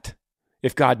than that.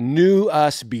 If God knew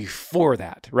us before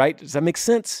that, right? Does that make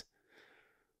sense?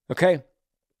 Okay?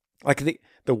 Like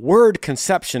the word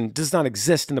conception does not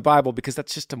exist in the Bible because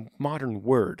that's just a modern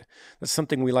word. That's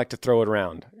something we like to throw it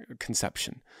around,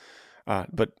 conception.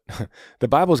 But the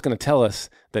Bible is going to tell us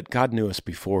that God knew us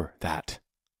before that.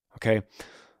 Okay?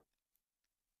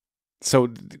 So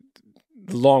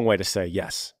the long way to say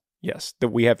yes, that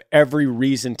we have every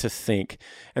reason to think.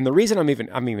 And the reason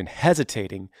I'm even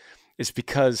hesitating is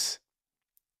because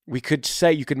you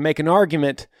could make an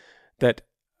argument that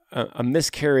a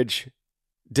miscarriage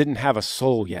didn't have a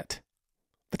soul yet,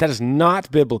 but that is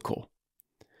not biblical.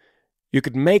 You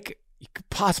could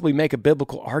possibly make a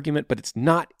biblical argument, but it's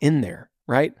not in there,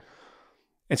 right?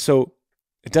 And so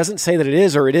it doesn't say that it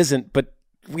is or it isn't, but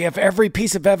we have every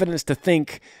piece of evidence to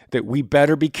think that we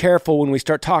better be careful when we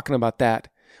start talking about that.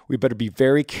 We better be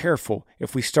very careful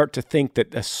if we start to think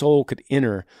that a soul could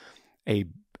enter a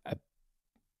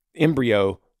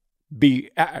embryo,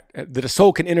 that a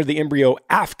soul can enter the embryo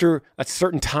after a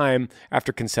certain time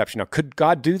after conception. Now, could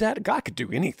God do that? God could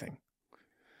do anything.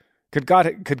 Could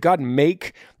God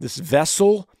make this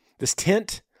vessel, this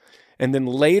tent, and then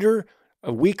later,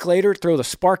 a week later, throw the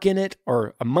spark in it,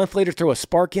 or a month later, throw a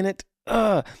spark in it?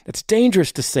 It's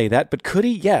dangerous to say that, but could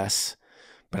he? Yes.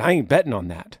 But I ain't betting on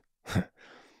that.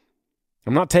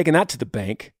 I'm not taking that to the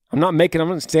bank. I'm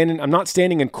not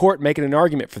standing in court making an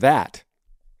argument for that.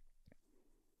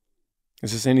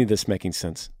 Is any of this making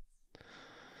sense?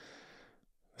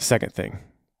 Second thing,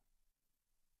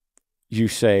 you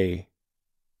say,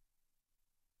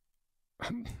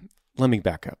 let me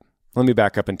back up. Let me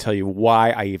back up and tell you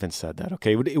why I even said that.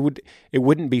 Okay, it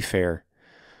wouldn't be fair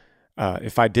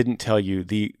if I didn't tell you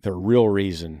the real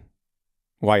reason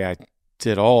why I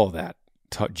did all that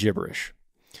gibberish.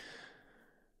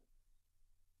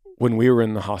 When we were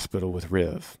in the hospital with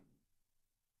Riv,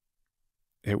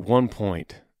 at one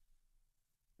point,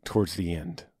 towards the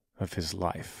end of his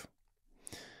life,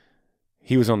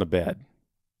 he was on the bed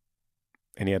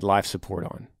and he had life support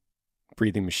on,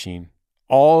 breathing machine.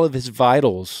 All of his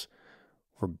vitals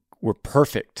were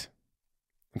perfect.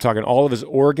 I'm talking all of his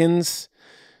organs,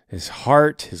 his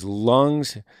heart, his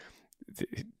lungs,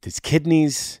 his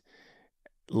kidneys,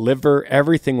 liver,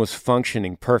 everything was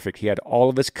functioning perfect. He had all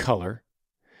of his color.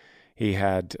 He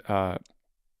had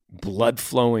blood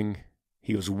flowing.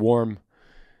 He was warm.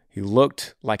 He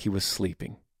looked like he was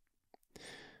sleeping.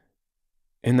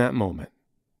 In that moment,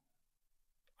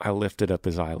 I lifted up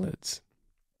his eyelids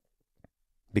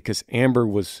because he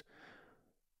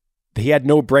had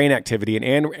no brain activity,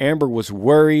 and Amber was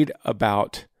worried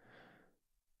about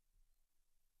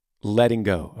letting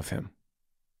go of him.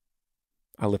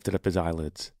 I lifted up his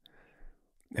eyelids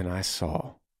and I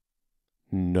saw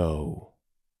no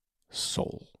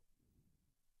soul.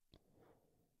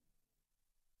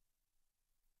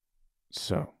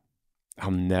 So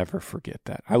I'll never forget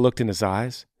that. I looked in his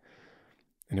eyes,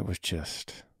 and it was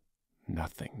just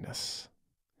nothingness.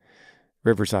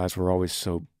 River's eyes were always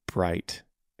so bright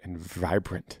and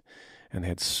vibrant, and they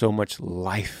had so much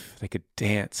life. They could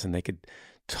dance, and they could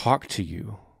talk to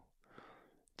you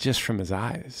just from his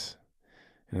eyes.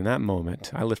 And in that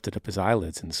moment, I lifted up his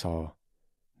eyelids and saw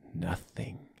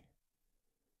nothing.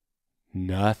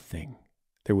 Nothing.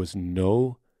 There was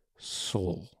no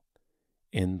soul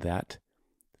in that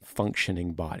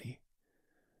functioning body.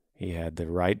 He had the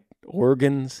right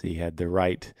organs. He had the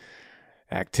right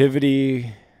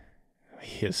activity.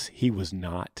 He was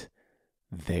not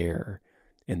there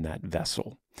in that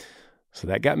vessel. So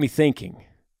that got me thinking.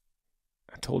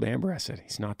 I told Amber, I said,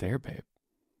 he's not there, babe.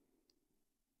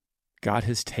 God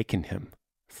has taken him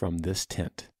from this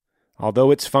tent.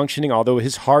 Although it's functioning, although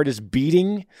his heart is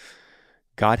beating,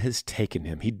 God has taken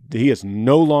him. He is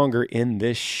no longer in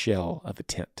this shell of a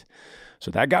tent. So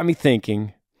that got me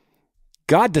thinking.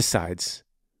 God decides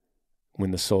when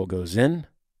the soul goes in.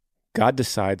 God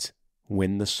decides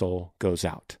when the soul goes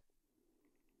out.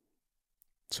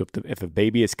 So if a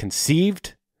baby is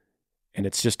conceived and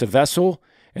it's just a vessel,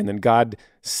 and then God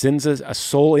sends a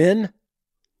soul in,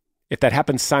 if that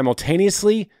happens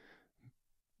simultaneously,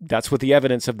 that's what the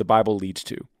evidence of the Bible leads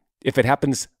to. If it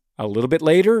happens a little bit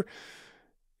later,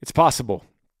 it's possible.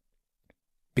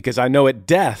 Because I know at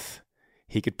death,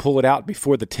 he could pull it out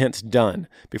before the tent's done.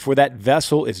 Before that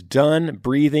vessel is done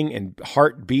breathing and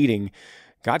heart beating,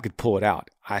 God could pull it out.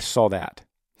 I saw that.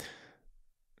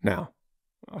 Now,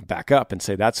 I'll back up and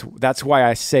say that's why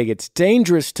I say it's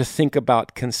dangerous to think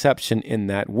about conception in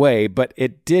that way, but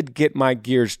it did get my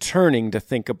gears turning to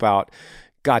think about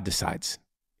God decides.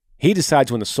 He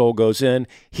decides when the soul goes in.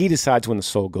 He decides when the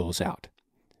soul goes out.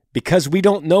 Because we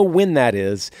don't know when that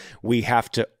is, we have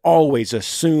to always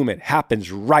assume it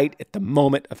happens right at the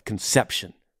moment of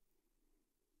conception.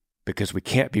 Because we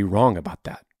can't be wrong about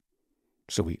that.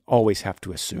 So we always have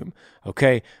to assume.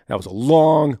 Okay, that was a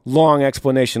long, long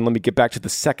explanation. Let me get back to the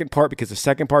second part, because the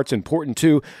second part's important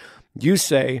too. You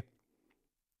say,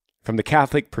 from the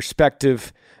Catholic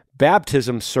perspective,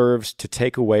 baptism serves to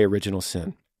take away original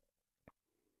sin.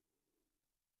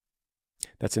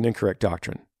 That's an incorrect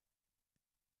doctrine.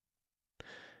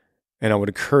 And I would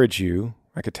encourage you,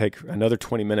 I could take another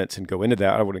 20 minutes and go into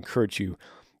that. I would encourage you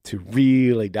to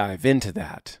really dive into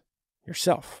that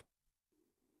yourself.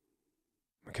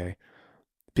 Okay?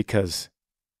 Because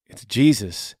it's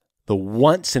Jesus, the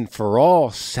once and for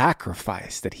all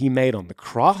sacrifice that he made on the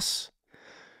cross.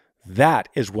 That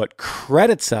is what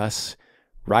credits us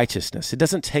righteousness. It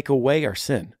doesn't take away our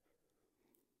sin.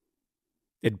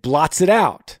 It blots it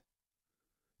out.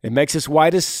 It makes us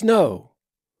white as snow.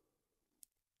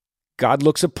 God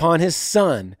looks upon his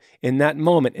son in that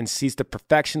moment and sees the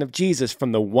perfection of Jesus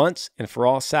from the once and for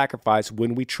all sacrifice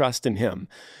when we trust in him.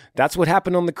 That's what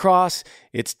happened on the cross.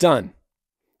 It's done.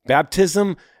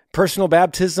 Baptism, personal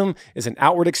baptism, is an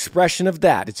outward expression of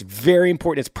that. It's very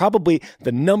important. It's probably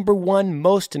the number one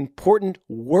most important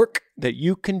work that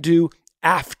you can do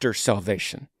after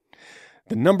salvation.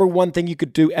 The number one thing you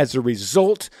could do as a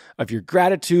result of your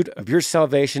gratitude of your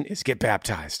salvation is get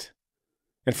baptized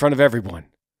in front of everyone.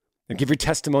 And give your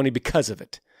testimony because of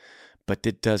it. But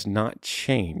it does not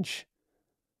change.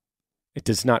 It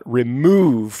does not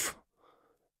remove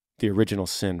the original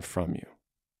sin from you.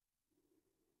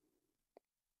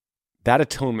 That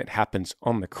atonement happens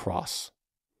on the cross.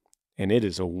 And it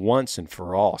is a once and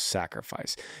for all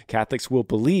sacrifice. Catholics will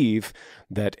believe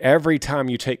that every time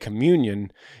you take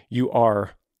communion, you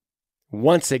are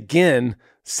once again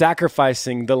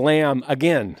sacrificing the lamb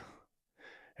again.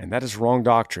 And that is wrong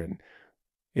doctrine.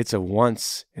 It's a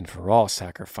once and for all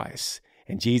sacrifice.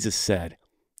 And Jesus said,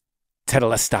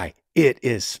 Tetelestai, it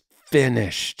is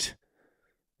finished.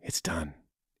 It's done.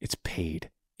 It's paid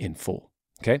in full.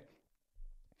 Okay?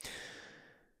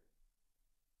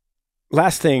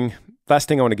 Last thing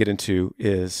I want to get into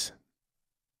is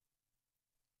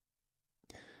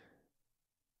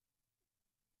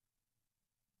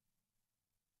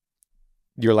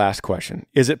your last question.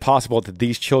 Is it possible that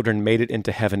these children made it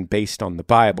into heaven based on the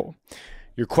Bible?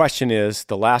 Your question is,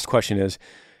 the last question is,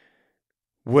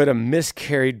 would a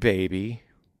miscarried baby,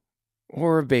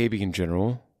 or a baby in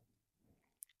general,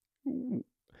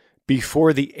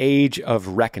 before the age of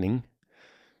reckoning,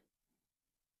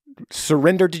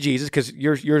 surrender to Jesus? Because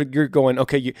you're going,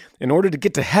 okay, in order to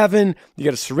get to heaven, you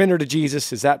got to surrender to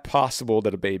Jesus. Is that possible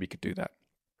that a baby could do that?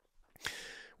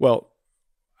 Well,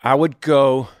 I would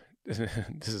go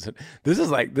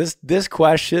this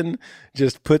question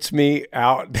just puts me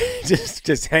out,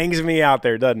 just hangs me out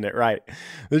there, doesn't it? Right.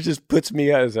 This just puts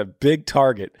me as a big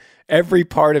target. Every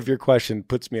part of your question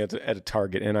puts me at a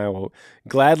target, and I will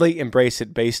gladly embrace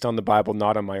it based on the Bible,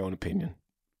 not on my own opinion.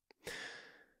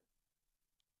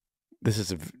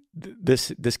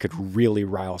 This could really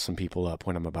rile some people up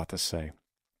when I'm about to say.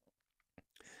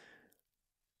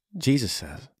 Jesus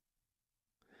says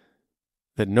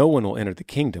that no one will enter the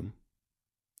kingdom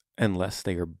unless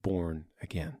they are born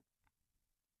again.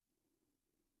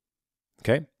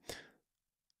 Okay?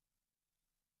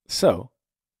 So,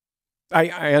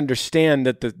 I understand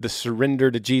that the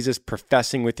surrender to Jesus,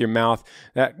 professing with your mouth,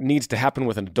 that needs to happen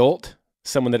with an adult,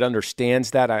 someone that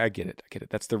understands that. I get it.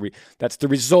 That's the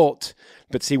result.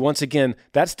 But see, once again,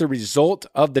 that's the result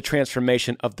of the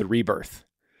transformation of the rebirth.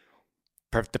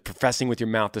 The professing with your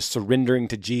mouth, the surrendering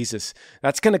to Jesus.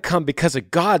 That's going to come because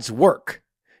of God's work.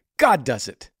 God does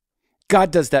it.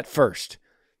 God does that first.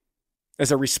 As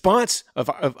a response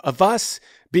of us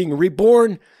being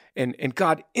reborn, and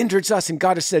God enters us, and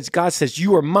God says,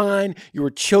 you are mine, you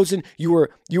are chosen, you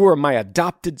are my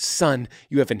adopted son,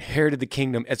 you have inherited the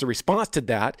kingdom. As a response to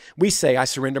that, we say, I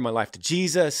surrender my life to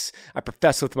Jesus, I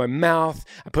profess with my mouth,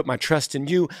 I put my trust in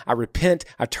you, I repent,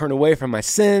 I turn away from my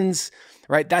sins,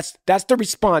 right? That's the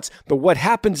response. But what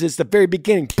happens is the very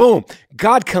beginning, boom,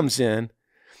 God comes in,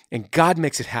 and God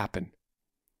makes it happen.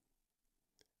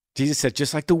 Jesus said,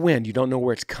 just like the wind, you don't know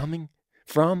where it's coming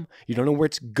from, you don't know where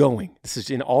it's going. This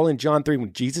is all in John 3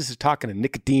 when Jesus is talking to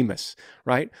Nicodemus,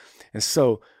 right?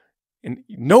 And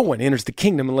no one enters the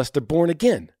kingdom unless they're born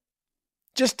again.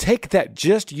 Just take that,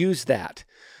 just use that.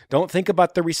 Don't think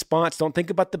about the response. Don't think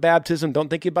about the baptism. Don't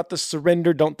think about the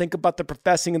surrender. Don't think about the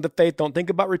professing of the faith. Don't think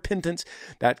about repentance.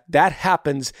 That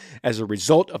happens as a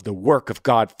result of the work of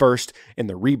God first in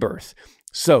the rebirth.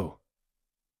 So,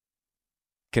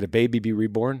 can a baby be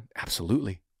reborn?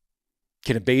 Absolutely.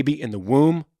 Can a baby in the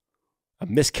womb, a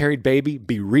miscarried baby,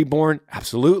 be reborn?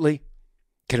 Absolutely.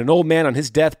 Can an old man on his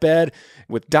deathbed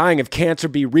with dying of cancer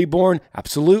be reborn?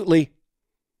 Absolutely.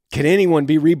 Can anyone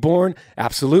be reborn?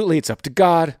 Absolutely. It's up to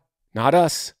God, not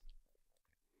us.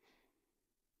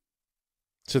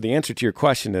 So the answer to your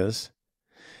question is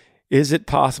it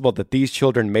possible that these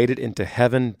children made it into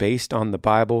heaven based on the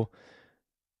Bible?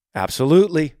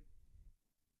 Absolutely.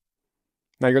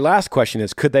 Now, your last question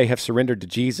is, could they have surrendered to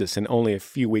Jesus in only a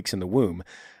few weeks in the womb?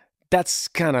 That's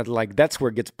kind of like, that's where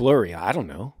it gets blurry. I don't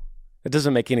know. It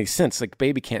doesn't make any sense. Like,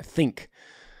 baby can't think.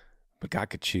 But God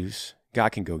could choose.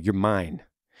 God can go, you're mine.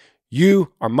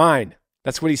 You are mine.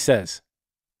 That's what he says.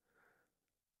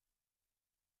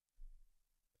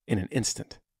 In an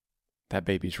instant, that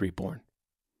baby's reborn.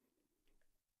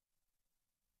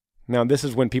 Now, this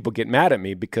is when people get mad at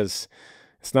me because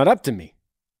it's not up to me.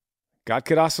 God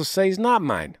could also say he's not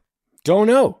mine. Don't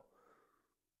know.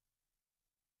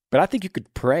 But I think you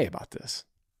could pray about this.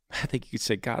 I think you could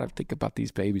say, God, I think about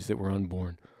these babies that were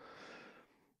unborn.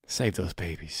 Save those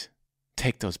babies.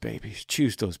 Take those babies.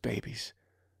 Choose those babies.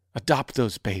 Adopt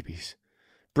those babies.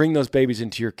 Bring those babies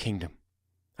into your kingdom.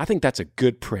 I think that's a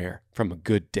good prayer from a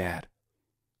good dad.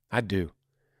 I do.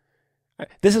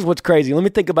 This is what's crazy. Let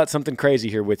me think about something crazy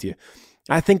here with you.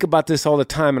 I think about this all the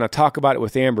time, and I talk about it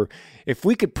with Amber. If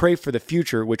we could pray for the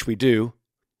future, which we do,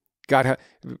 God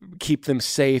keep them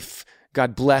safe,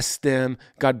 God bless them,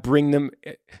 God bring them,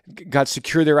 God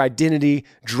secure their identity,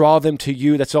 draw them to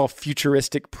you. That's all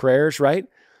futuristic prayers, right?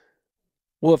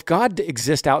 Well, if God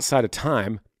exists outside of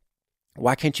time,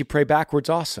 why can't you pray backwards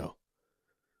also?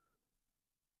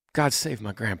 God save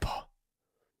my grandpa.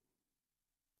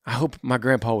 I hope my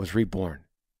grandpa was reborn.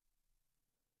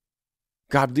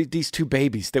 God, these two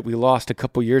babies that we lost a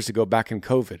couple years ago back in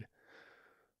COVID,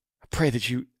 I pray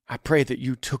that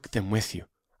you took them with you.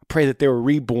 I pray that they were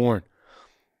reborn.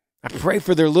 I pray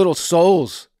for their little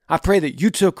souls. I pray that you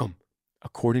took them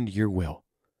according to your will.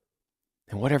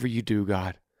 And whatever you do,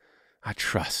 God, I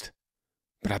trust,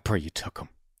 but I pray you took them.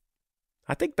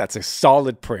 I think that's a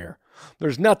solid prayer.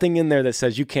 There's nothing in there that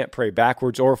says you can't pray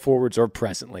backwards or forwards or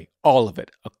presently. All of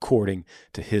it according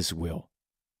to his will.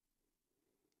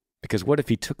 Because what if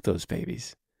he took those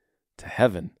babies to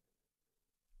heaven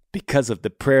because of the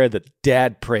prayer that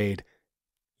Dad prayed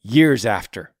years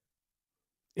after?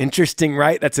 Interesting,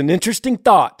 right? That's an interesting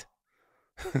thought.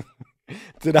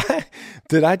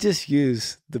 Did I just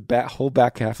use the whole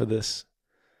back half of this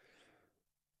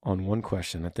on one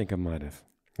question? I think I might have.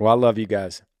 Well, I love you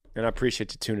guys, and I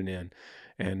appreciate you tuning in.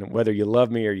 And whether you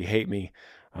love me or you hate me,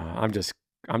 I'm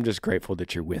just grateful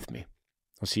that you're with me.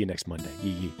 I'll see you next Monday. Yee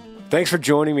yee. Thanks for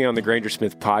joining me on the Granger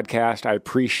Smith podcast. I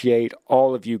appreciate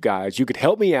all of you guys. You could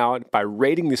help me out by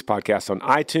rating this podcast on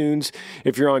iTunes.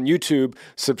 If you're on YouTube,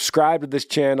 subscribe to this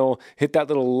channel, hit that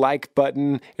little like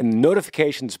button and the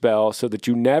notifications bell so that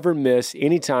you never miss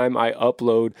any time I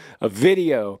upload a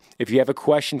video. If you have a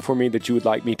question for me that you would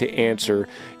like me to answer,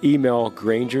 email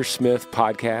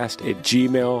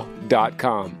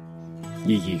grangersmithpodcast@gmail.com.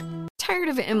 Yee. Tired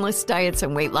of endless diets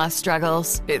and weight loss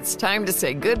struggles? It's time to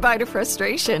say goodbye to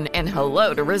frustration and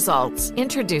hello to results.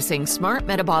 Introducing Smart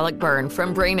Metabolic Burn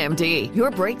from BrainMD, your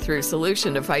breakthrough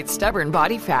solution to fight stubborn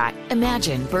body fat.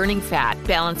 Imagine burning fat,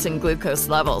 balancing glucose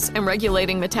levels, and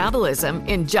regulating metabolism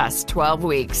in just 12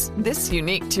 weeks. This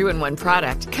unique 2-in-1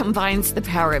 product combines the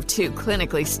power of 2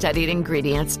 clinically studied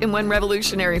ingredients in one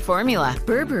revolutionary formula.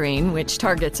 Berberine, which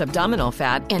targets abdominal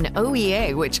fat, and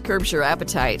OEA, which curbs your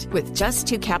appetite. With just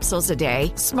 2 capsules a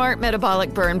day, Smart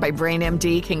Metabolic Burn by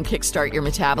BrainMD can kickstart your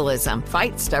metabolism,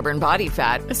 fight stubborn body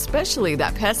fat, especially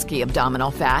that pesky abdominal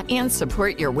fat, and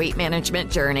support your weight management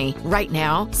journey. Right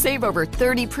now, save over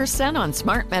 30% on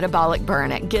Smart Metabolic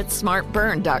Burn at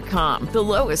GetSmartBurn.com. The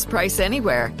lowest price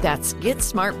anywhere. That's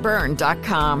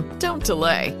GetSmartBurn.com. Don't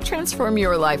delay. Transform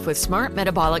your life with Smart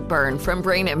Metabolic Burn from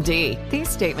BrainMD. These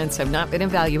statements have not been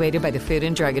evaluated by the Food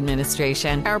and Drug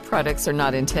Administration. Our products are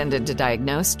not intended to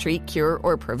diagnose, treat, cure,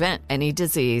 or prevent any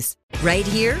disease. Right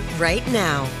here, right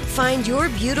now. Find your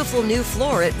beautiful new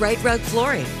floor at Right Rug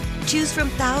Flooring. Choose from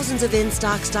thousands of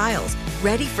in-stock styles,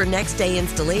 ready for next day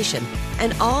installation,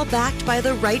 and all backed by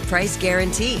the right price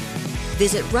guarantee.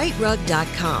 Visit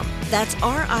rightrug.com. That's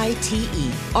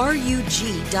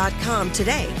RITERUG.com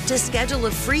today to schedule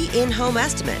a free in-home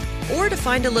estimate or to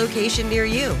find a location near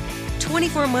you.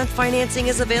 24-month financing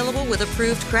is available with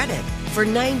approved credit. For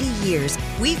 90 years,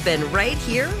 we've been right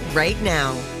here, right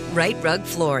now. Right Rug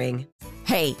Flooring.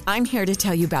 Hey, I'm here to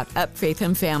tell you about Up Faith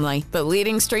and Family, the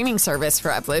leading streaming service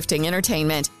for uplifting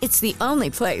entertainment. It's the only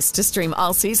place to stream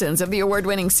all seasons of the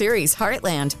award-winning series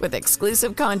Heartland with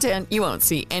exclusive content you won't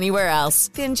see anywhere else.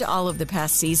 Binge all of the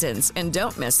past seasons and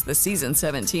don't miss the season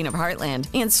 17 of Heartland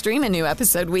and stream a new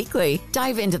episode weekly.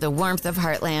 Dive into the warmth of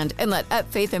Heartland and let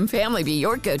Up Faith and Family be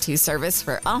your go-to service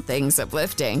for all things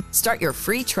uplifting. Start your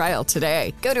free trial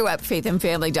today. Go to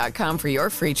upfaithandfamily.com for your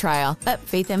free trial.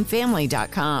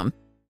 upfaithandfamily.com.